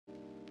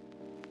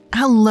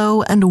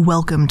Hello and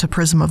welcome to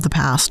Prism of the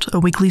Past, a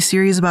weekly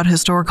series about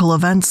historical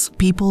events,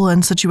 people,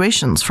 and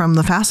situations from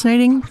the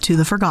fascinating to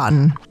the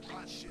forgotten.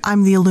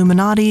 I'm the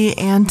iilluminaughtii,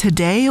 and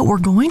today we're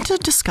going to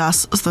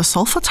discuss the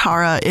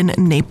Solfatara in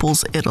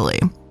Naples, Italy.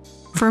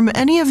 For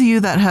any of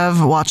you that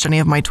have watched any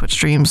of my Twitch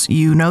streams,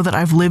 you know that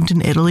I've lived in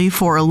Italy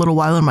for a little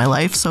while in my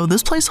life, so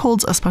this place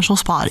holds a special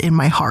spot in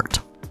my heart.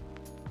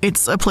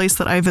 It's a place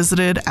that I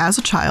visited as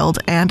a child,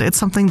 and it's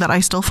something that I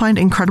still find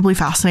incredibly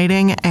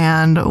fascinating,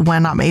 and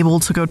when I'm able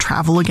to go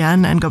travel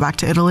again and go back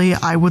to Italy,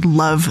 I would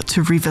love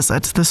to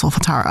revisit the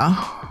Solfatara.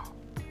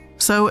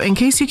 So in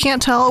case you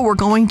can't tell, we're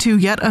going to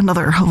yet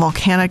another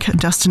volcanic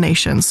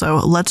destination, so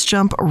let's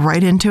jump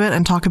right into it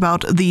and talk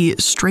about the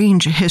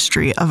strange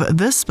history of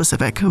this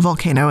specific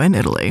volcano in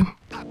Italy.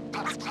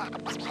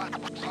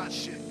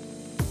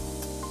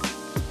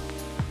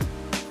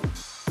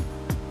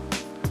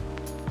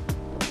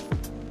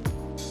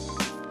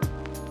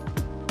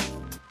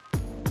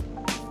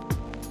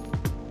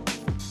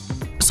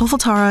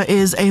 Solfatara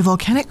is a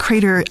volcanic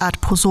crater at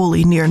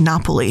Pozzuoli near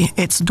Napoli.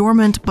 It's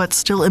dormant but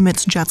still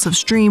emits jets of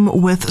steam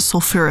with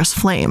sulfurous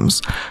flames.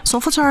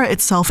 Solfatara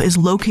itself is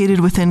located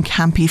within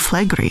Campi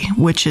Flegrei,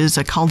 which is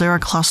a caldera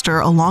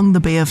cluster along the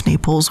Bay of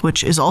Naples,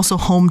 which is also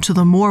home to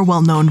the more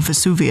well-known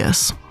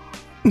Vesuvius.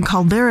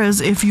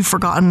 Calderas, if you've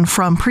forgotten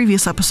from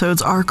previous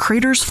episodes, are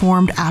craters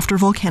formed after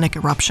volcanic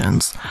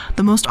eruptions.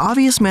 The most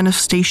obvious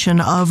manifestation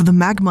of the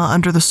magma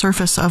under the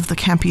surface of the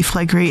Campi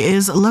Flegrei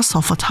is La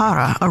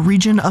Solfatara, a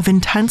region of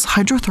intense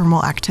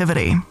hydrothermal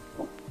activity.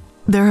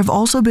 There have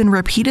also been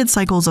repeated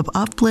cycles of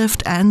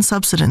uplift and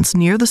subsidence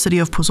near the city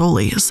of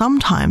Pozzuoli,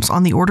 sometimes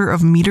on the order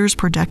of meters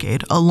per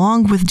decade,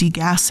 along with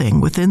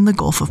degassing within the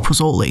Gulf of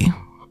Pozzuoli.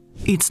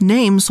 Its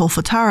name,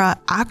 Solfatara,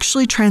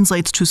 actually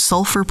translates to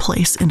sulfur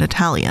place in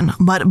Italian,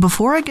 but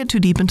before I get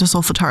too deep into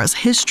Solfatara's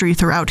history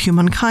throughout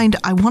humankind,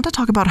 I want to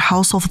talk about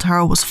how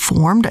Solfatara was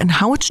formed and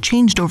how it's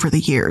changed over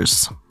the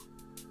years.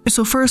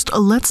 So first,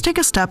 let's take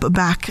a step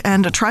back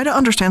and try to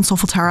understand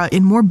Solfatara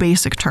in more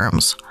basic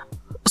terms.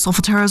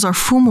 Solfataras are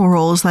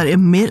fumaroles that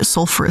emit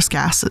sulfurous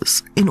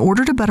gases. In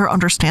order to better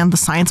understand the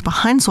science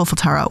behind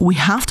Solfatara, we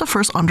have to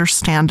first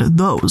understand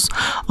those.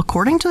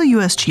 According to the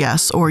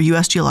USGS, or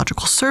US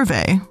Geological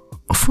Survey,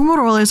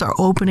 fumaroles are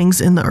openings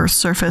in the Earth's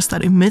surface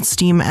that emit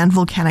steam and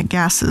volcanic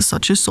gases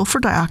such as sulfur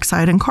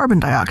dioxide and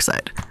carbon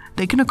dioxide.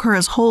 They can occur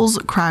as holes,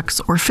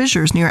 cracks, or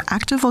fissures near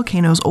active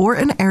volcanoes or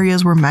in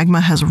areas where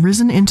magma has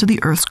risen into the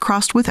Earth's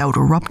crust without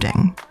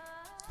erupting.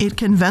 It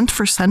can vent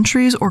for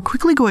centuries or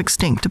quickly go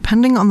extinct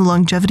depending on the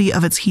longevity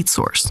of its heat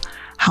source.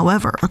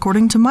 However,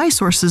 according to my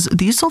sources,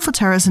 these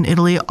Solfataras in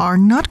Italy are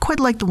not quite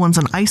like the ones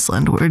in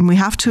Iceland, and we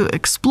have to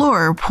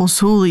explore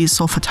Pozzuoli's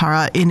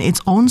Solfatara in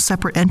its own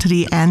separate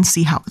entity and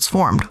see how it's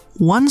formed.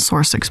 One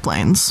source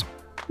explains,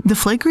 the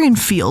Phlegraean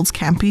Fields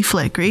Campi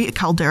Flegrei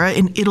caldera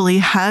in Italy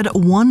had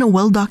one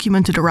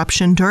well-documented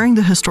eruption during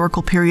the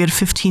historical period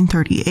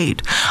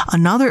 1538.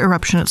 Another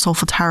eruption at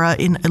Solfatara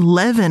in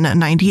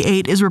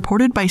 1198 is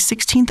reported by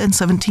 16th and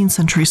 17th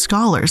century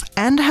scholars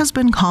and has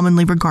been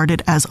commonly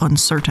regarded as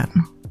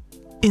uncertain.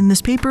 In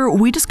this paper,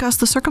 we discuss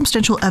the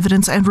circumstantial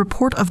evidence and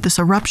report of this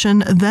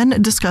eruption,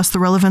 then discuss the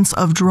relevance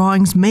of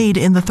drawings made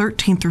in the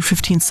 13th through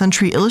 15th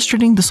century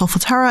illustrating the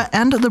Solfatara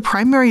and the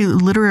primary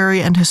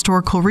literary and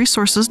historical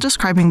resources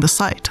describing the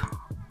site.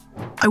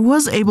 I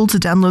was able to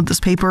download this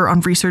paper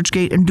on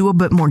ResearchGate and do a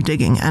bit more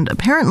digging, and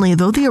apparently,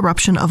 though the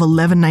eruption of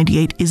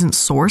 1198 isn't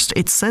sourced,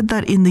 it's said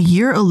that in the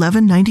year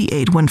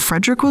 1198, when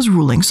Frederick was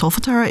ruling,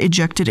 Solfatara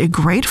ejected a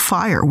great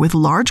fire with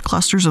large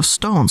clusters of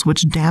stones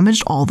which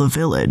damaged all the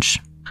village.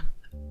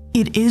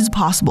 It is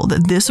possible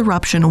that this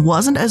eruption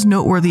wasn't as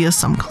noteworthy as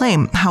some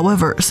claim.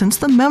 However, since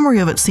the memory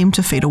of it seemed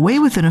to fade away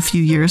within a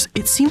few years,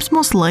 it seems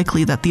most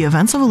likely that the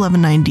events of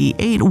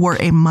 1198 were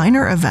a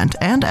minor event,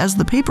 and as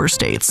the paper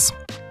states,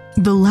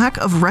 the lack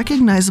of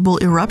recognizable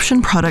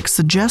eruption products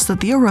suggests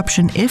that the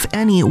eruption, if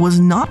any, was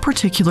not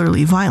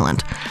particularly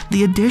violent.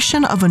 The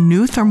addition of a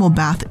new thermal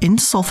bath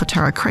into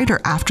Solfatara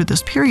crater after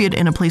this period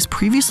in a place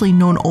previously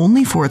known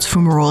only for its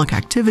fumarolic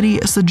activity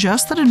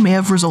suggests that it may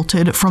have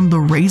resulted from the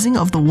raising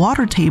of the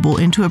water table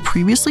into a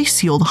previously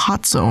sealed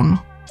hot zone.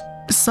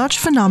 Such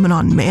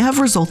phenomenon may have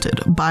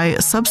resulted by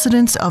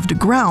subsidence of the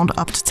ground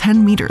up to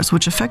 10 meters,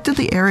 which affected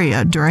the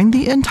area during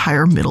the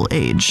entire Middle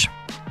Age.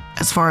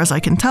 As far as I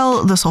can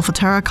tell, the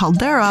Solfatara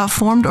caldera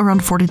formed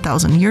around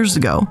 40,000 years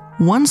ago.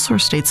 One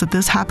source states that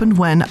this happened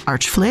when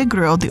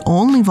Arciflegreo, the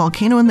only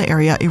volcano in the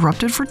area,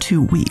 erupted for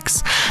 2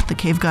 weeks. The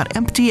cave got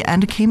empty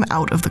and came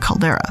out of the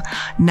caldera.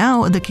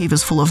 Now the cave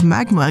is full of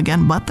magma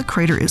again, but the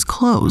crater is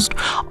closed.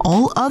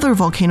 All other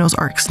volcanoes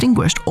are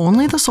extinguished,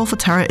 only the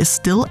Solfatara is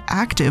still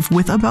active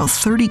with about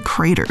 30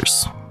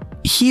 craters.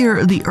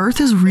 Here, the Earth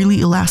is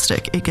really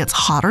elastic. It gets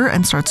hotter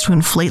and starts to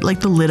inflate like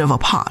the lid of a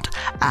pot.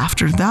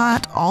 After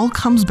that, all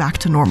comes back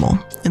to normal.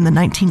 In the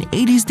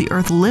 1980s, the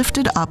Earth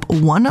lifted up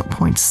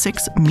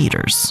 1.6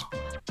 meters.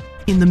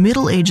 In the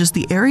Middle Ages,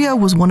 the area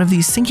was one of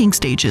these sinking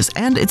stages,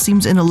 and it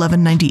seems in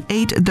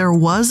 1198 there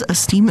was a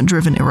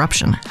steam-driven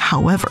eruption.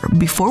 However,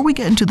 before we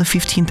get into the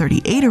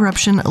 1538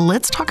 eruption,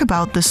 let's talk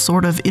about this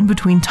sort of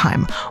in-between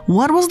time.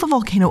 What was the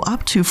volcano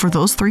up to for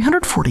those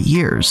 340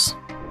 years?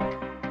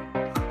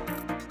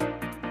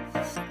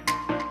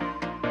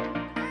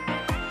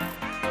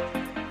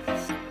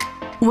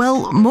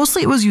 Well,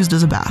 mostly it was used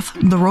as a bath.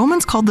 The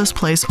Romans called this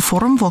place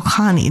Forum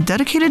Volcani,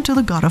 dedicated to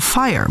the god of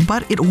fire,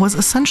 but it was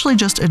essentially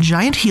just a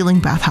giant healing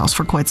bathhouse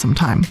for quite some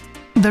time.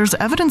 There's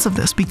evidence of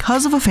this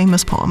because of a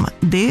famous poem,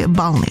 De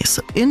Balnis.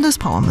 In this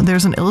poem,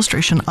 there's an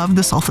illustration of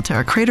the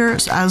Solfatara crater,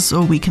 as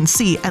we can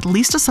see, at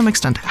least to some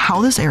extent,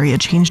 how this area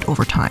changed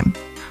over time.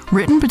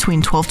 Written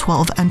between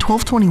 1212 and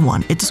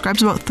 1221, it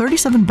describes about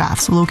 37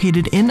 baths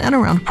located in and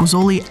around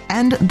Pozzuoli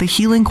and the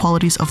healing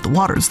qualities of the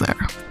waters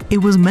there. It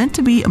was meant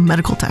to be a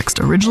medical text,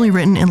 originally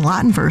written in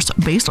Latin verse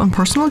based on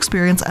personal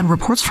experience and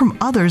reports from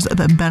others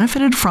that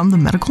benefited from the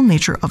medical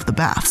nature of the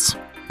baths.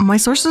 My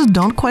sources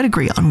don't quite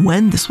agree on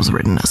when this was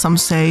written. Some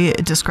say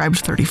it described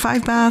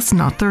 35 baths,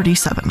 not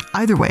 37.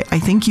 Either way, I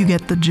think you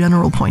get the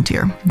general point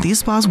here. These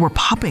spas were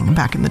popping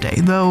back in the day,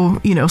 though,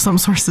 some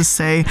sources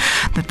say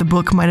that the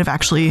book might have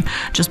actually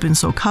just been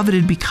so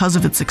coveted because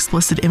of its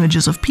explicit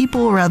images of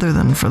people rather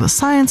than for the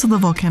science of the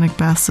volcanic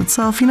baths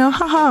itself.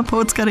 Haha,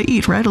 poets gotta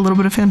eat, right? A little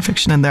bit of fan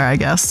fiction in there, I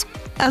guess.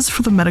 As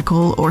for the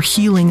medical or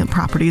healing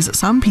properties,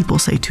 some people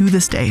say to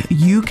this day,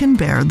 you can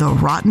bear the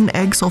rotten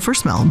egg sulfur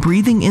smell.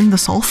 Breathing in the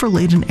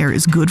sulfur-laden air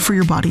is good for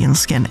your body and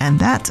skin, and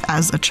that,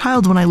 as a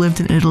child when I lived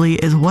in Italy,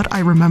 is what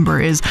I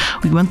remember. Is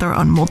we went there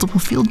on multiple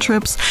field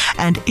trips,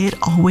 and it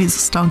always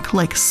stunk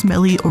like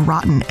smelly,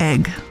 rotten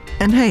egg.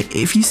 And hey,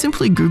 if you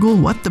simply Google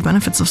what the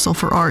benefits of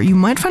sulfur are, you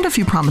might find a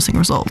few promising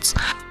results.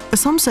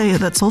 Some say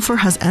that sulfur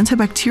has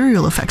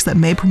antibacterial effects that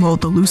may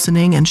promote the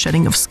loosening and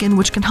shedding of skin,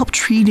 which can help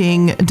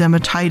treating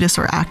dermatitis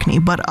or acne,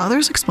 but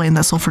others explain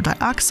that sulfur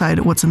dioxide,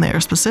 what's in the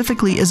air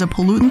specifically, is a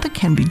pollutant that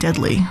can be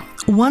deadly.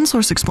 One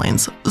source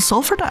explains,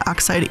 sulfur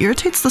dioxide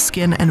irritates the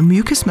skin and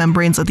mucous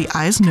membranes of the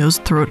eyes, nose,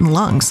 throat, and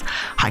lungs.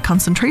 High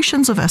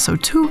concentrations of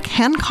SO2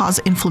 can cause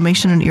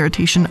inflammation and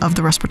irritation of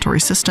the respiratory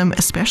system,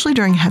 especially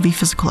during heavy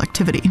physical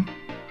activity.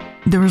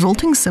 The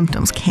resulting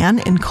symptoms can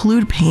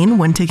include pain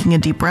when taking a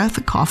deep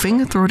breath,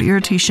 coughing, throat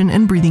irritation,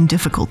 and breathing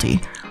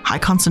difficulty. High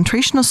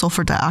concentration of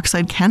sulfur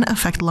dioxide can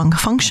affect lung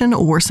function,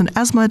 worsen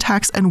asthma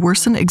attacks, and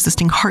worsen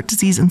existing heart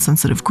disease in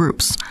sensitive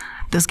groups.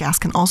 This gas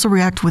can also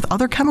react with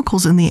other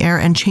chemicals in the air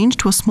and change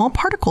to a small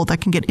particle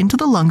that can get into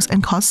the lungs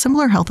and cause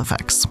similar health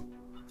effects.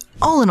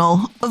 All in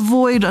all,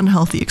 avoid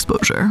unhealthy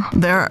exposure.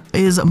 There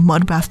is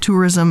mud bath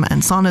tourism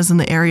and saunas in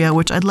the area,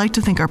 which I'd like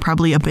to think are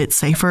probably a bit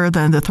safer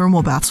than the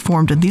thermal baths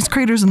formed in these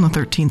craters in the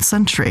 13th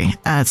century.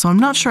 So I'm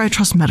not sure I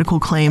trust medical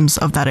claims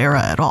of that era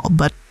at all,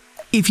 but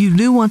if you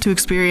do want to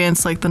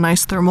experience the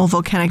nice thermal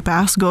volcanic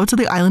baths, go to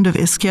the island of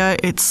Ischia.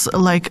 It's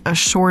like a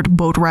short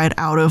boat ride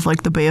out of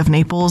the Bay of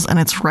Naples, and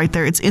it's right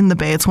there. It's in the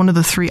bay. It's one of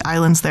the 3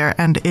 islands there,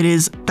 and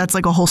that's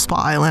like a whole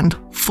spa island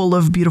full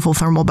of beautiful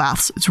thermal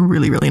baths. It's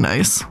really, really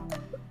nice.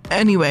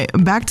 Anyway,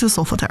 back to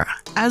Solfatara.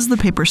 As the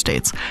paper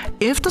states,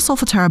 if the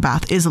Solfatara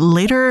bath is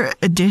later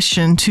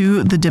addition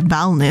to the De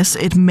Balnis,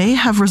 it may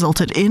have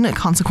resulted in a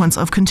consequence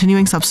of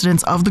continuing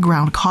subsidence of the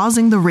ground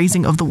causing the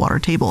raising of the water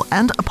table,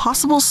 and a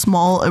possible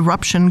small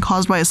eruption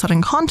caused by a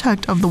sudden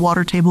contact of the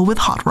water table with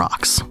hot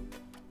rocks.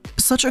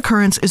 Such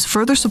occurrence is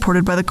further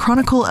supported by the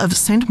Chronicle of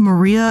Saint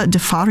Maria de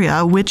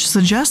Faria, which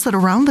suggests that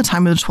around the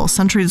time of the 12th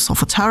century, the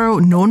Solfatara,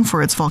 known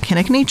for its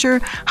volcanic nature,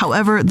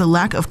 however, the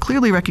lack of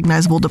clearly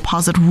recognizable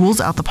deposit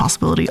rules out the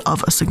possibility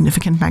of a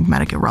significant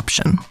magmatic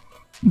eruption.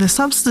 The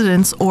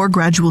subsidence or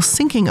gradual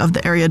sinking of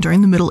the area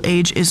during the Middle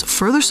Age is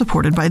further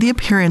supported by the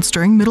appearance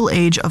during Middle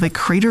Age of a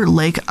crater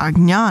lake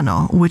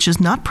Agnano, which is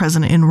not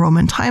present in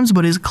Roman times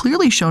but is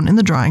clearly shown in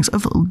the drawings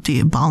of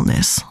De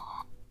Balnis.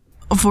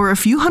 For a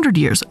few hundred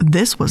years,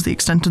 this was the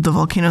extent of the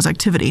volcano's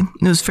activity.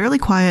 It was fairly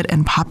quiet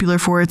and popular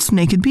for its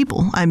naked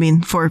people. I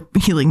mean, for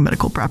healing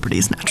medical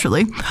properties,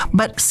 naturally.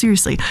 But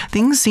seriously,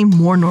 things seemed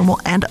more normal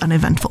and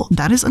uneventful.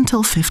 That is until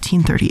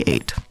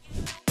 1538.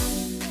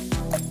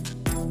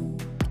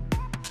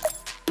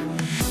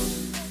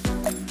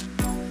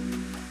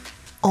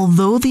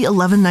 Although the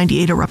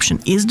 1198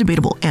 eruption is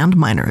debatable and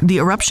minor, the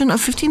eruption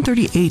of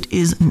 1538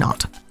 is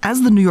not,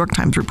 as the New York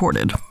Times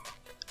reported.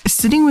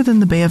 Sitting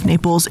within the Bay of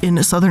Naples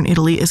in southern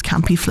Italy is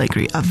Campi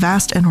Flegrei, a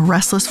vast and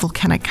restless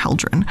volcanic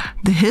cauldron.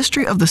 The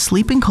history of the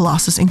sleeping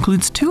colossus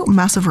includes 2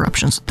 massive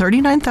eruptions,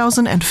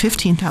 39,000 and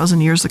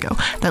 15,000 years ago,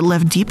 that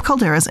left deep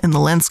calderas in the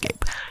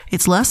landscape.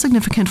 Its last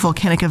significant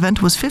volcanic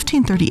event was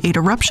 1538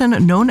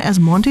 eruption known as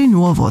Monte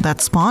Nuovo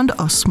that spawned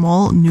a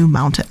small new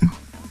mountain.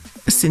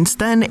 Since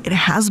then, it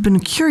has been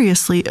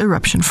curiously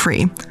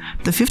eruption-free.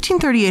 The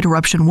 1538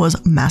 eruption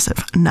was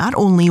massive. Not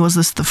only was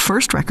this the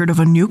first record of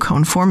a new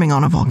cone forming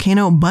on a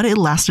volcano, but it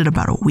lasted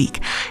about a week.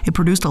 It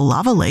produced a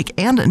lava lake,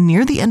 and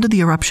near the end of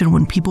the eruption,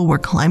 when people were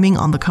climbing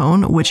on the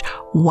cone, which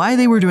why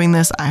they were doing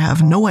this, I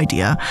have no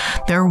idea,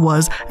 there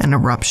was an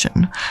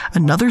eruption.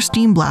 Another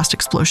steam blast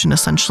explosion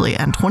essentially,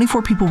 and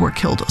 24 people were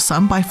killed,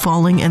 some by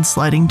falling and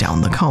sliding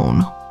down the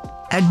cone.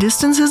 At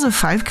distances of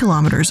 5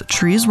 kilometers,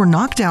 trees were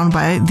knocked down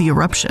by the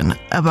eruption.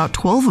 About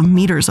 12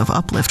 meters of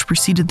uplift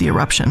preceded the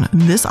eruption.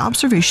 This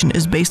observation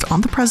is based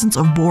on the presence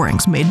of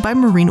borings made by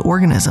marine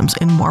organisms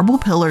in marble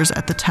pillars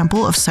at the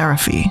Temple of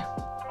Seraphi.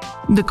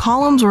 The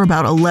columns were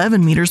about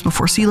 11 meters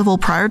before sea level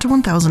prior to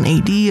 1000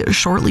 AD.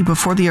 Shortly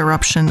before the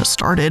eruption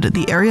started,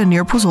 the area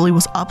near Pozzuoli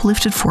was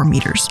uplifted 4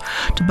 meters.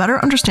 To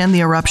better understand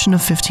the eruption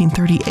of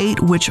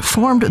 1538, which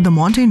formed the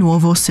Monte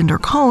Nuovo cinder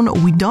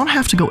cone, we don't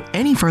have to go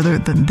any further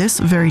than this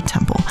very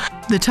temple.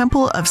 The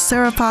Temple of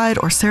Seraphide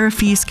or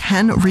Seraphis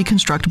can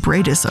reconstruct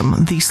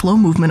braidism, the slow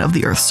movement of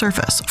the Earth's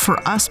surface, for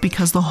us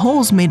because the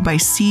holes made by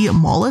sea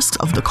mollusks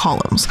of the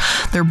columns.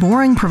 Their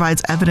boring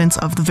provides evidence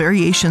of the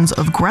variations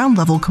of ground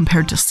level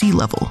compared to sea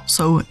level.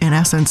 So in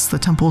essence, the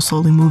temple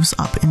slowly moves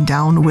up and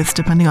down with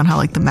depending on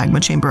how the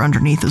magma chamber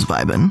underneath is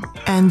vibing.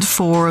 And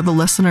for the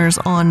listeners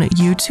on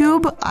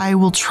YouTube, I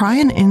will try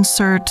and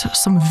insert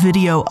some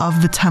video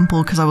of the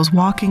temple because I was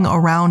walking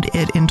around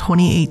it in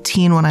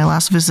 2018 when I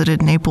last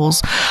visited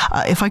Naples.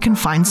 If I can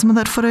find some of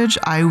that footage,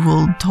 I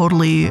will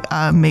totally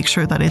make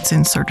sure that it's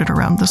inserted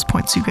around this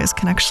point so you guys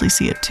can actually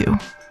see it too.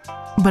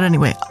 But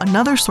anyway,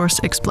 another source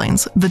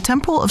explains, the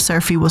Temple of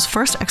Seraphi was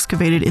first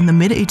excavated in the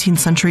mid-18th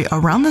century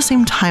around the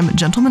same time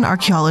gentlemen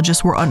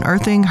archaeologists were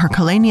unearthing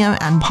Herculaneum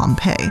and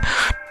Pompeii.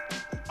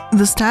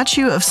 The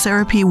statue of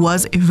Serapis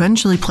was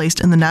eventually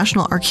placed in the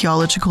National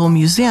Archaeological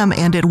Museum,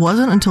 and it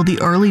wasn't until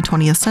the early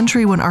 20th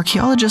century when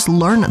archaeologists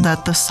learned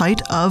that the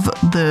site of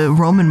the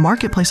Roman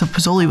marketplace of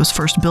Pozzuoli was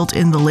first built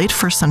in the late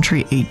 1st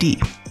century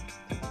AD.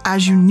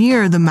 As you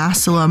near the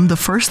Macellum, the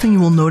first thing you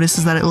will notice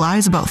is that it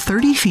lies about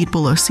 30 feet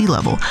below sea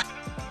level.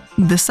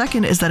 The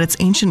second is that its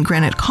ancient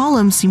granite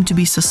columns seem to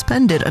be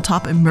suspended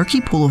atop a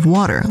murky pool of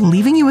water,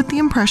 leaving you with the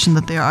impression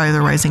that they are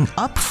either rising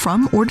up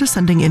from or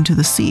descending into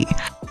the sea.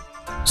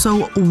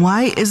 So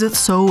why is it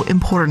so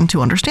important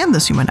to understand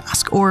this, you might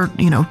ask? Or,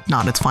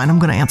 not, it's fine, I'm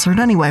going to answer it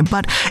anyway.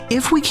 But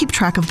if we keep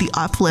track of the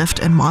uplift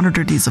and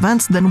monitor these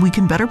events, then we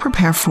can better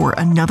prepare for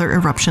another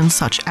eruption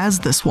such as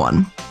this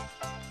one.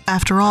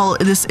 After all,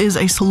 this is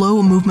a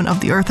slow movement of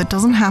the Earth that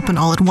doesn't happen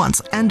all at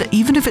once, and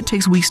even if it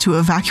takes weeks to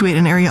evacuate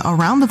an area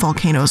around the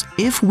volcanoes,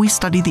 if we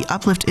study the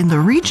uplift in the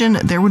region,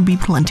 there would be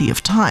plenty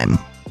of time.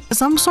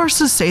 Some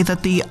sources say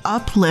that the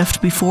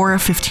uplift before a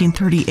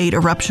 1538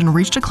 eruption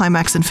reached a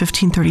climax in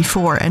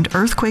 1534, and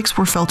earthquakes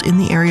were felt in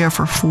the area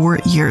for 4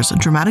 years,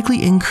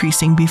 dramatically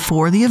increasing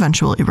before the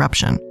eventual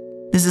eruption.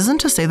 This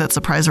isn't to say that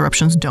surprise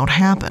eruptions don't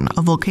happen.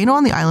 A volcano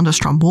on the island of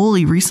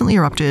Stromboli recently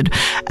erupted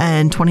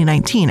in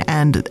 2019,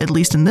 and at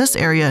least in this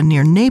area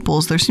near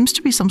Naples, there seems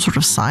to be some sort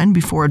of sign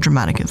before a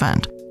dramatic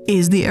event.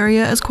 Is the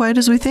area as quiet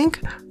as we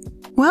think?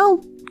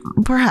 Well,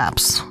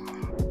 perhaps.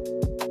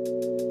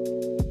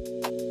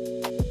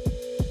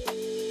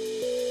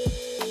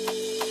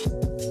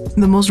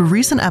 The most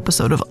recent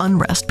episode of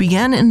unrest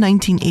began in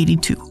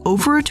 1982.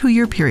 Over a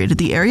 2-year period,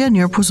 the area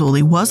near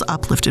Pozzuoli was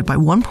uplifted by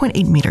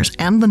 1.8 meters,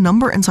 and the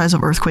number and size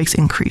of earthquakes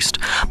increased.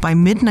 By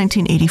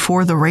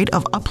mid-1984, the rate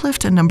of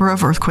uplift and number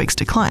of earthquakes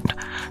declined.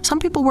 Some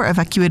people were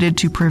evacuated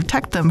to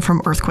protect them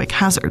from earthquake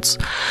hazards.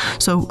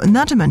 So,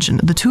 not to mention,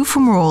 the two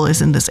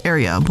fumaroles in this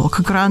area,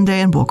 Bocca Grande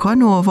and Bocca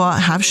Nuova,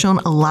 have shown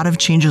a lot of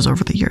changes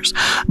over the years,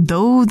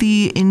 though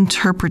the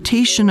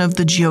interpretation of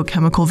the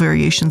geochemical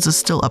variations is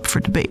still up for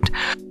debate.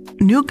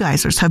 New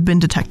geysers have been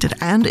detected,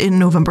 and in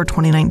November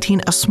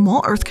 2019, a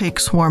small earthquake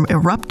swarm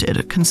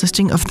erupted,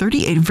 consisting of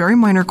 38 very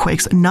minor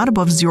quakes not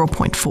above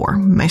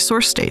 0.4. My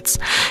source states,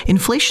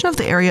 inflation of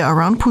the area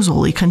around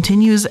Pozzuoli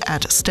continues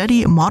at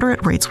steady,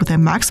 moderate rates with a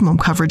maximum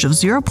coverage of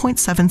 0.7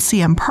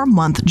 cm per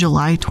month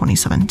July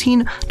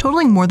 2017,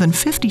 totaling more than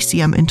 50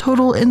 cm in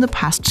total in the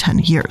past 10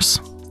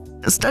 years.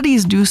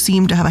 Studies do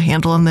seem to have a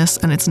handle on this,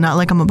 and it's not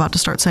like I'm about to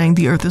start saying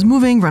the Earth is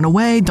moving, run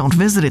away, don't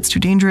visit, it's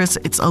too dangerous.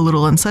 It's a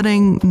little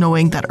unsettling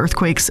knowing that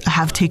earthquakes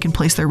have taken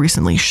place there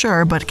recently,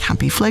 sure, but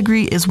Campi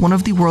Flegrei is one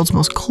of the world's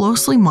most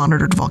closely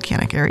monitored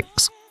volcanic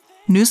areas.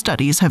 New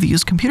studies have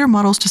used computer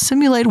models to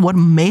simulate what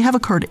may have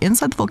occurred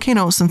inside the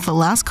volcano since the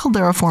last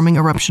caldera-forming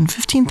eruption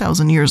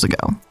 15,000 years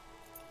ago.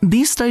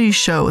 These studies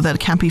show that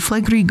Campi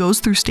Flegrei goes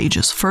through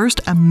stages.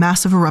 First, a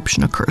massive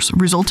eruption occurs,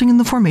 resulting in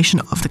the formation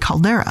of the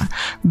caldera.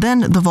 Then,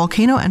 the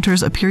volcano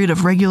enters a period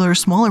of regular,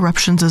 small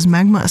eruptions as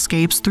magma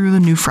escapes through the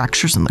new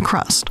fractures in the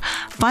crust.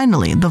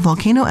 Finally, the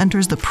volcano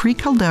enters the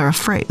pre-caldera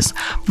phase.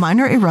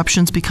 Minor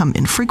eruptions become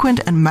infrequent,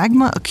 and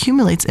magma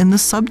accumulates in the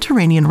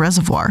subterranean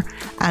reservoir.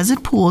 As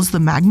it pools, the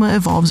magma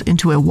evolves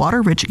into a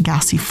water-rich,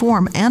 gassy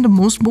form, and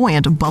most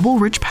buoyant,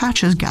 bubble-rich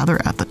patches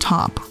gather at the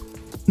top.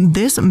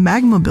 This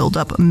magma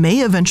buildup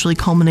may eventually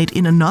culminate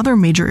in another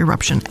major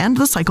eruption, and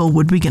the cycle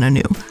would begin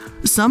anew.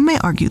 Some may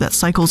argue that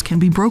cycles can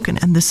be broken,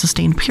 and this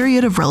sustained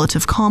period of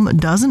relative calm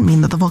doesn't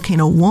mean that the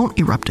volcano won't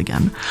erupt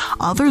again.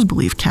 Others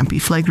believe Campi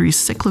Phlegrae's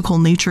cyclical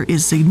nature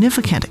is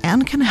significant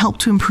and can help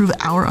to improve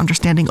our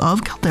understanding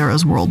of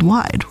calderas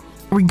worldwide.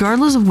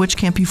 Regardless of which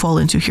camp you fall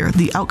into here,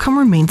 the outcome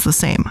remains the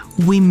same.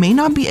 We may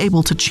not be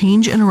able to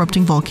change an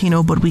erupting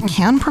volcano, but we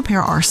can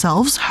prepare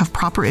ourselves, have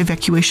proper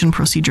evacuation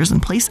procedures in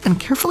place, and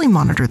carefully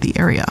monitor the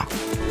area.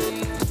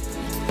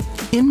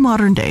 In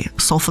modern day,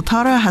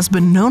 Solfatara has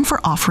been known for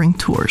offering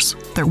tours.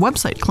 Their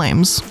website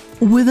claims,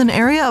 with an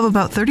area of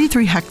about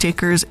 33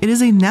 hectares, it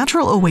is a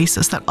natural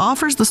oasis that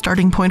offers the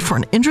starting point for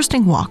an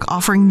interesting walk,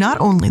 offering not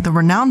only the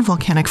renowned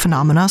volcanic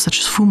phenomena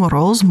such as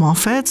fumaroles,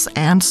 moffats,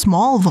 and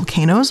small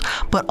volcanoes,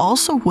 but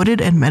also wooded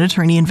and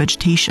Mediterranean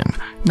vegetation,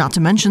 not to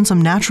mention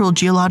some natural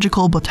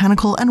geological,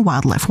 botanical, and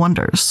wildlife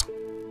wonders.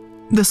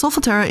 The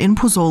Solfatara in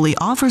Pozzuoli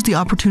offers the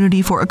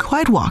opportunity for a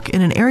quiet walk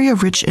in an area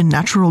rich in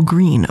natural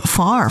green,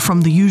 far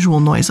from the usual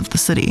noise of the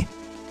city.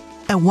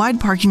 A wide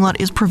parking lot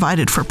is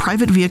provided for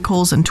private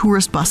vehicles and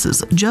tourist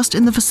buses just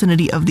in the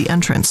vicinity of the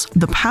entrance.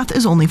 The path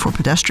is only for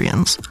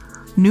pedestrians.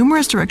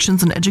 Numerous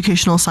directions and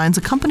educational signs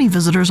accompany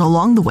visitors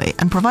along the way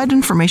and provide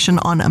information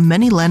on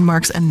many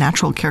landmarks and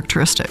natural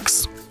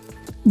characteristics.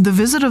 The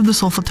visit of the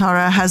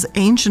Solfatara has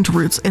ancient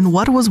roots in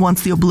what was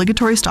once the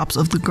obligatory stops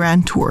of the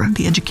Grand Tour,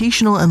 the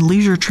educational and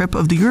leisure trip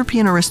of the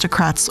European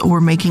aristocrats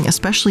were making,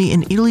 especially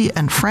in Italy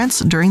and France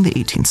during the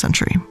 18th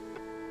century.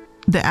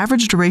 The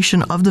average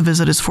duration of the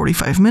visit is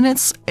 45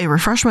 minutes. A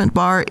refreshment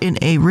bar in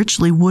a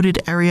richly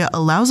wooded area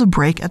allows a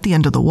break at the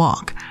end of the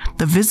walk.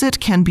 The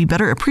visit can be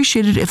better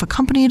appreciated if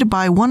accompanied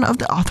by one of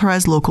the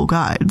authorized local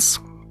guides.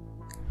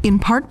 In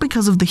part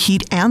because of the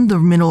heat and the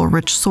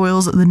mineral-rich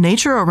soils, the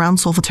nature around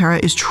Solfatara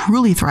is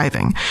truly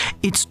thriving.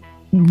 It's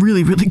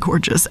really, really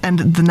gorgeous, and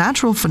the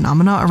natural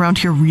phenomena around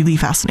here really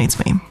fascinates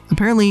me.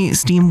 Apparently,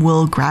 steam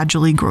will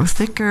gradually grow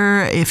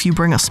thicker if you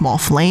bring a small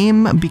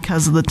flame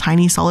because of the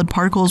tiny solid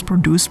particles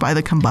produced by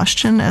the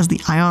combustion, as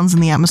the ions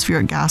in the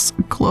atmospheric gas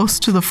close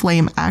to the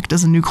flame act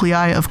as a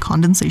nuclei of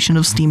condensation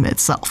of steam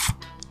itself.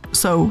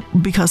 So,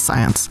 because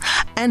science.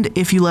 And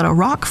if you let a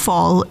rock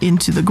fall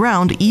into the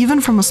ground, even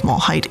from a small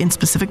height in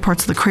specific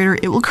parts of the crater,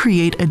 it will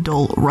create a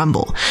dull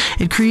rumble.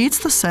 It creates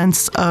the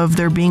sense of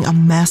there being a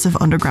massive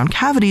underground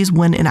cavities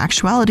when in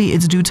actuality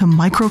it's due to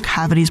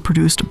microcavities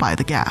produced by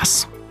the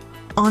gas.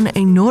 On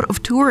a note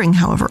of touring,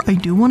 however, I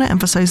do want to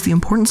emphasize the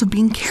importance of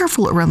being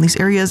careful around these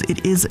areas.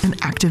 It is an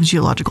active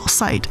geological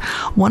site.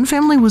 One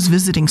family was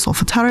visiting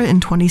Solfatara in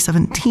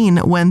 2017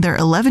 when their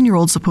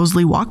 11-year-old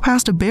supposedly walked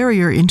past a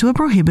barrier into a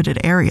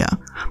prohibited area.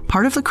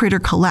 Part of the crater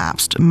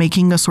collapsed,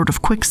 making a sort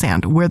of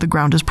quicksand where the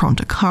ground is prone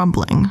to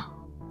crumbling.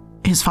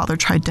 His father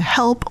tried to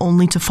help,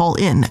 only to fall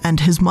in,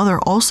 and his mother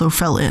also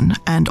fell in,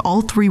 and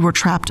all three were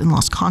trapped and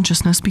lost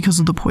consciousness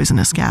because of the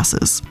poisonous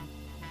gases.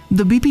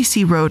 The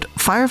BBC wrote,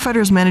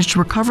 firefighters managed to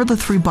recover the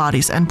three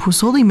bodies, and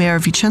Pozzuoli Mayor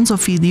Vincenzo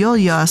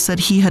Figliola said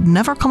he had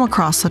never come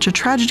across such a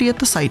tragedy at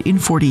the site in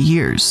 40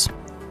 years.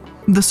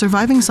 The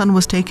surviving son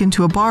was taken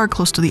to a bar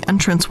close to the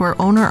entrance where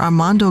owner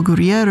Armando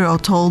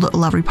Guerriero told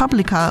La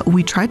Repubblica,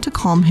 "We tried to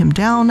calm him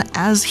down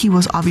as he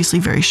was obviously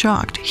very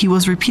shocked. He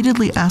was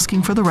repeatedly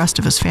asking for the rest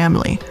of his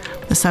family."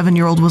 The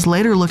 7-year-old was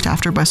later looked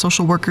after by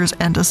social workers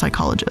and a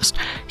psychologist.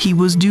 He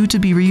was due to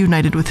be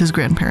reunited with his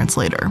grandparents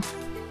later.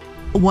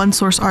 One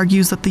source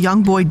argues that the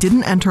young boy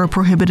didn't enter a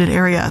prohibited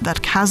area,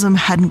 that chasm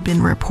hadn't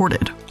been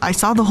reported. "I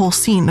saw the whole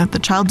scene. The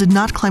child did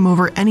not climb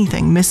over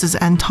anything." Mrs.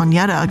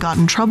 Antonietta got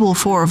in trouble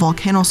for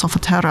Volcano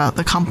Solfatara,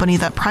 the company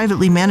that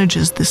privately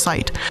manages the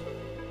site.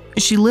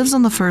 She lives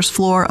on the first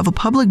floor of a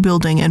public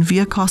building in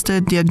Via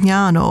Costa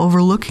Diagnano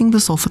overlooking the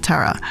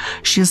Solfatara.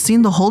 She has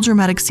seen the whole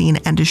dramatic scene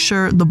and is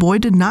sure the boy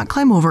did not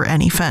climb over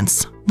any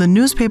fence. The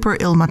newspaper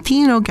Il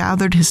Mattino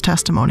gathered his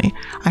testimony.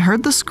 "I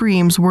heard the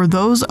screams were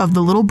those of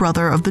the little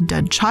brother of the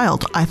dead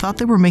child. I thought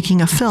they were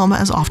making a film,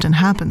 as often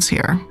happens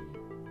here."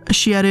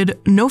 She added,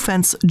 "No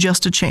fence,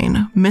 just a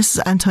chain."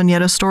 Mrs.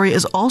 Antonietta's story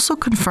is also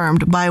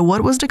confirmed by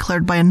what was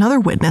declared by another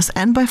witness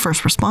and by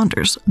first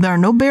responders. "There are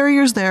no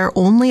barriers there,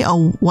 only a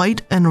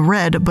white and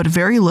red but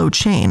very low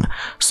chain.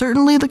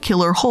 Certainly the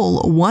killer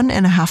hole,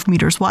 1.5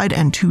 meters wide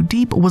and 2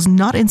 deep, was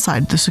not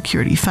inside the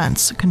security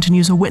fence,"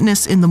 continues a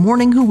witness in the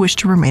morning who wished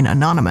to remain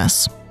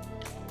anonymous.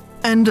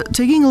 And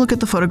taking a look at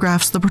the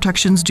photographs, the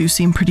protections do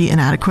seem pretty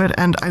inadequate,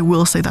 and I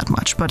will say that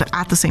much, but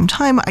at the same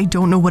time, I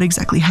don't know what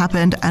exactly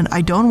happened, and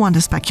I don't want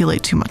to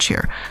speculate too much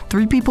here.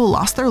 3 people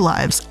lost their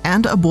lives,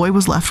 and a boy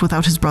was left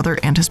without his brother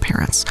and his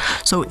parents.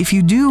 So if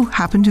you do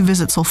happen to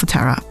visit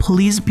Solfatara,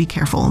 please be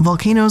careful.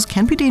 Volcanoes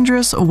can be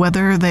dangerous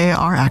whether they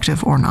are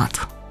active or not.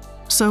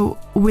 So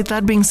with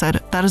that being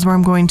said, that is where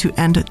I'm going to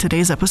end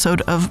today's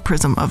episode of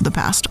Prism of the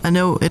Past. I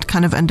know it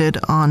kind of ended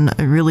on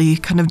a really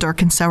kind of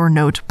dark and sour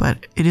note,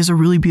 but it is a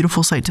really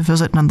beautiful site to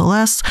visit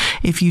nonetheless.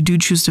 If you do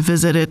choose to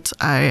visit it,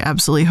 I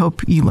absolutely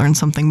hope you learn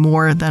something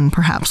more than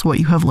perhaps what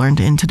you have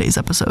learned in today's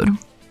episode.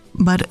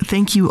 But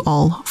thank you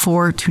all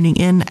for tuning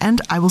in,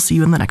 and I will see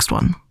you in the next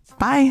one.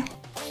 Bye!